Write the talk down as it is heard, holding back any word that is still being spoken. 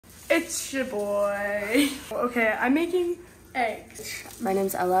It's your boy. Okay, I'm making eggs. My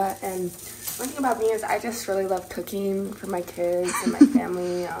name's Ella, and one thing about me is I just really love cooking for my kids and my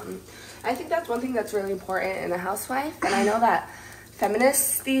family. I think that's one thing that's really important in a housewife, and I know that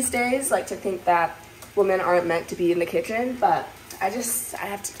feminists these days like to think that women aren't meant to be in the kitchen, but I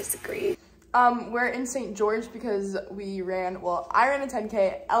have to disagree. We're in St. George because I ran a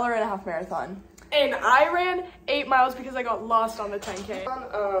 10K, Ella ran a half marathon. And I ran 8 miles because I got lost on the 10K.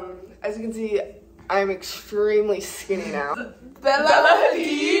 As you can see, I'm extremely skinny now. Bella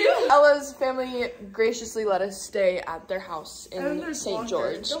Hadid. Ella's family graciously let us stay at their house in St.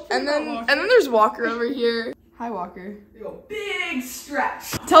 George. And then there's Walker over here. Hi, Walker. Yo, big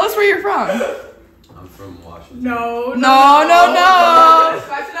stretch. Tell us where you're from. I'm from Washington. No.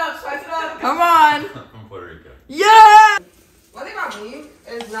 Spice it up. Come on. I'm from Puerto Rico. Yeah. One thing about me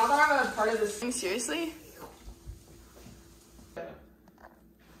is now that I'm a part of this thing, seriously.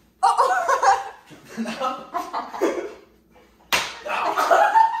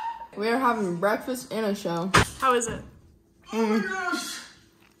 We are having breakfast and a show. How is it? Oh my gosh.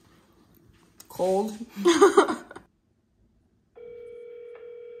 Cold.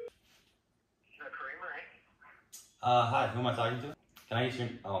 Hi, who am I talking to? Can I get your...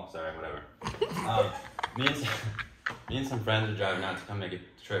 Oh, sorry, whatever. Me and some friends are driving out to come make a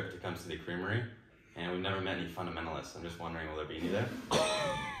trip to come see the creamery, and we've never met any fundamentalists. I'm just wondering, will there be any there?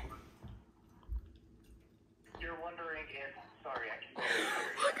 You're wondering if... Sorry, I can't...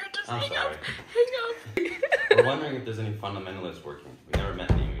 I'm sorry. We're wondering if there's any fundamentalists working. We never met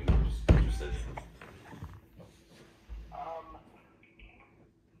any. We're just interested.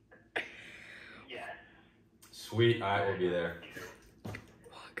 Yes. Sweet. All right, we'll be there.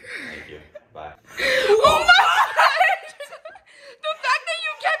 Thank you. Bye. Oh my gosh! The fact that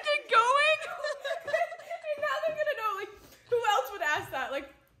you kept it going! And now they're gonna know, like, who else would ask that?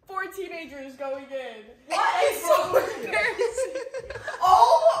 Like, 4 teenagers going in. What is so embarrassing?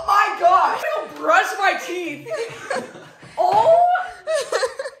 Oh my gosh! I don't brush my teeth. Oh!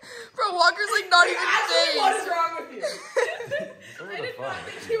 Bro, Walker's like not even Ashley, what is phased. wrong with you? I did not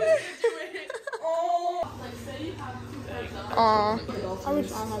think he was gonna do it. Oh! Aw. I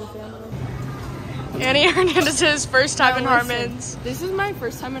wish I had a family. Annie Hernandez's first time in Harmon's. This is my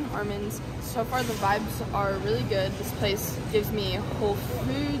first time in Harmon's. So far the vibes are really good. This place gives me Whole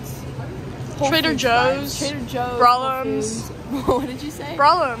Foods. Trader Joe's. Trader Joe's. Brolum's. What did you say?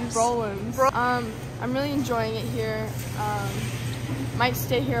 Brolum's. I'm really enjoying it here. Might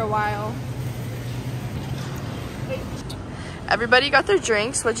stay here a while. Everybody got their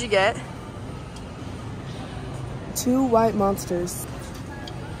drinks. What'd you get? 2 white monsters.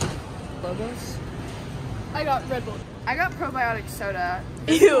 Logos? I got Red Bull. I got probiotic soda.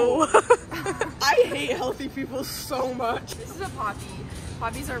 Ew. I hate healthy people so much. This is a Poppy.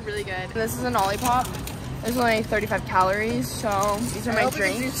 Poppies are really good. And this is an Olipop. There's only 35 calories, so these are my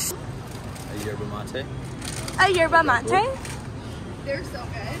drinks. A yerba mate. A yerba mate? They're so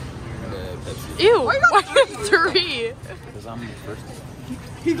good. Pepsi. Ew. Why you got 3? Because I'm the first.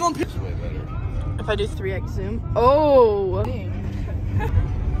 He's gonna pick. It's way better. If I do 3x zoom. Oh! That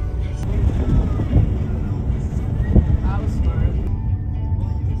was smart.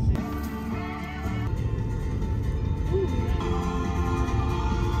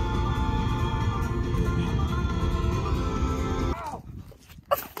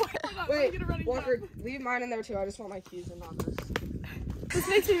 Wait, Walker, leave mine in there too. I just want my keys and not this. This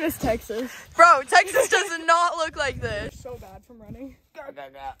makes me miss Texas. Bro, Texas does not look like this. So bad from running.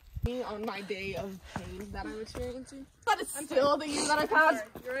 Me on my day of pain that I'm experiencing. But it's still the year that I've had.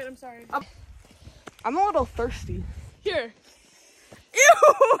 You're right, I'm sorry. I'm a little thirsty. Here.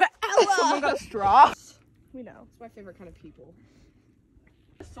 Ew! Ella! Someone got a straw. We know. It's my favorite kind of people.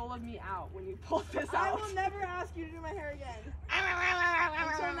 The soul of me out when you pull this out. I will never ask you to do my hair again.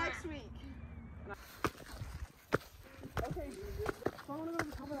 Until next week. Okay, I want to go to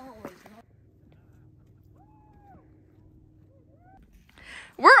the top of that one.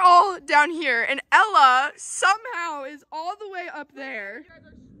 We're all down here, and Ella somehow is all the way up there. You guys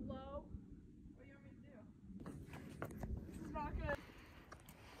are slow. What do you want me to do? This is not good.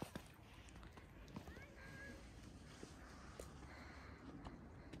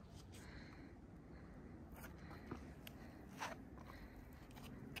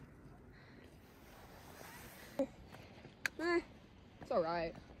 It's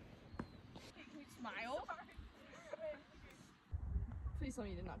alright. Smile. Please tell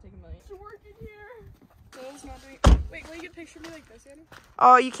me you did not take $1 million. To work in here. No, it's not doing. Wait, will you get a picture of me like this, Annie?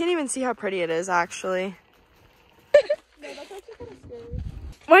 Oh, you can't even see how pretty it is, actually. No, that's actually kind of scary.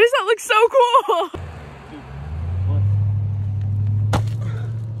 Why does that look so cool?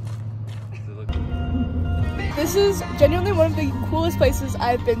 This is genuinely one of the coolest places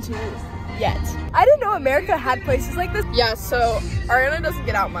I've been to yet. I didn't know America had places like this. Yeah, so Ariana doesn't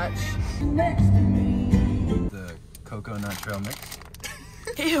get out much. The coconut trail mix.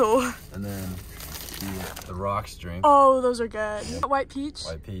 Ew. And then the rocks drink. Oh, those are good. Yep. White peach.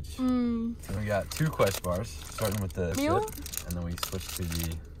 White peach. Mm. So we got 2 Quest bars, starting with the Meal? chip, and then we switch to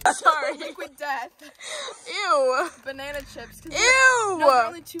the Sorry, liquid death. Ew. Banana chips. Ew. No, they're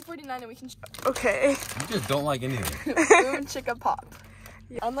only $2.49 and we can. Okay. You just don't like anything. Boom chicka pop.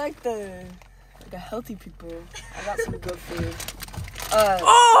 Yeah. Unlike the healthy people, I got some good food.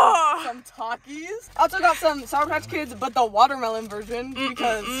 Some Takis. Also got some Sour Patch Kids, but the watermelon version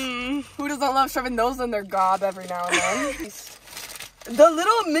because who doesn't love shoving those in their gob every now and then? The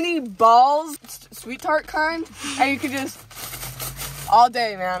little mini balls, sweet tart kind, and you can just. All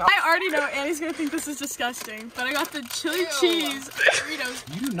day, man. I already know Annie's gonna think this is disgusting, but I got the chili cheese Doritos.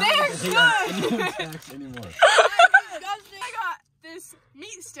 You do not They're have to hate on anyone's snacks anymore. I got this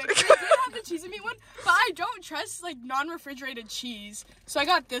meat stick. I did have the cheese and meat one, but I don't trust like non-refrigerated cheese, so I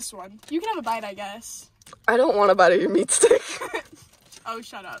got this one. You can have a bite, I guess. I don't want a bite of your meat stick. Oh,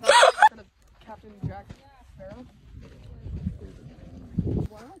 shut up. Captain Jack Sparrow.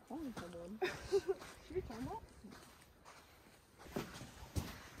 Why am I calling someone? Should we turn that?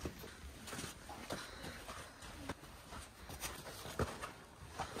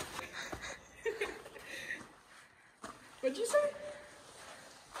 What'd you say?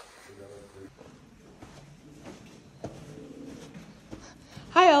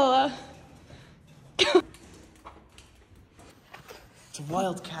 Hi, Ella. It's a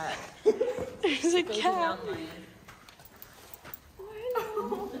wild cat. There's a cat. I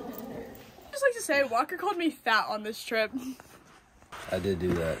just like to say, Walker called me fat on this trip. I did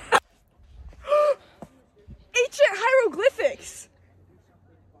do that. Ancient hieroglyphics.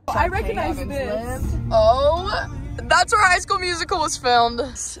 I recognize this. Oh, that's where High School Musical was filmed.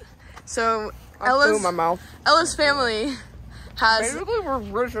 So Ella's family has. Basically, we're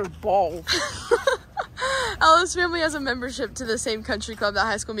rich as balls. Ella's family has a membership to the same country club that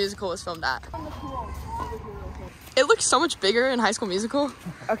High School Musical was filmed at. It looks so much bigger in High School Musical.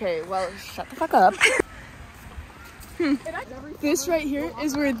 Okay, well, shut the fuck up. This right here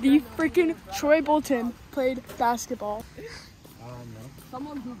is where the freaking Troy Bolton played basketball.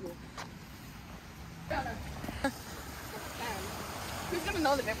 Someone Google. Who's gonna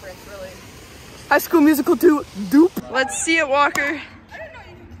know the difference, really? High School Musical 2, dupe. Let's see it, Walker. I didn't know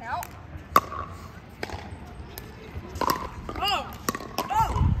you can count.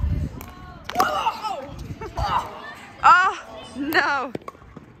 Ah, no.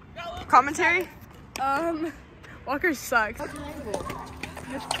 Commentary? Walker sucks.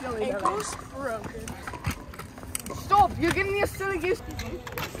 Ankles broken. Stop! You're giving me a silly gift.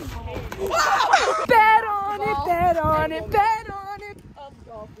 Bet on it, bet on it, bet on it.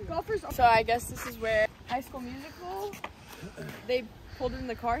 Golfers. So I guess this is where High School Musical, they pulled in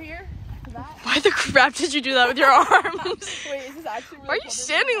the car here. Why the crap did you do that with your arms? Wait, is this actually really Why are you pulled in?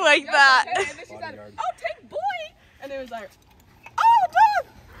 standing like that? And then she said, "Oh, take boy," and it was like, "Oh,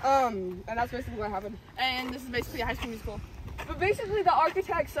 dog." And that's basically what happened. And this is basically a High School Musical. But basically, the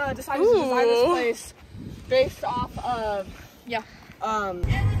architects decided to design this place based off of, Yeah.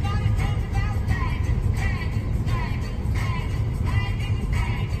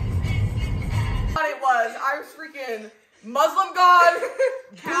 What it was, I was freaking Muslim God,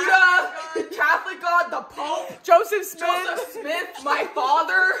 Buddha, Catholic God, the Pope, Joseph Smith. my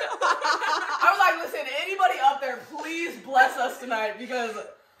father. I was like, listen, anybody up there, please bless us tonight because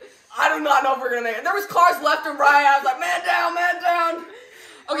I do not know if we're gonna make it. There was cars left and right. I was like, man down, man down.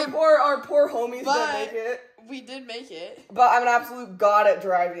 Okay, our poor homies didn't make it. We did make it. But I'm an absolute god at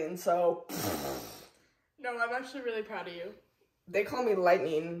driving, so. No, I'm actually really proud of you. They call me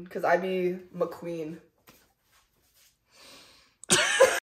Lightning because I be McQueen.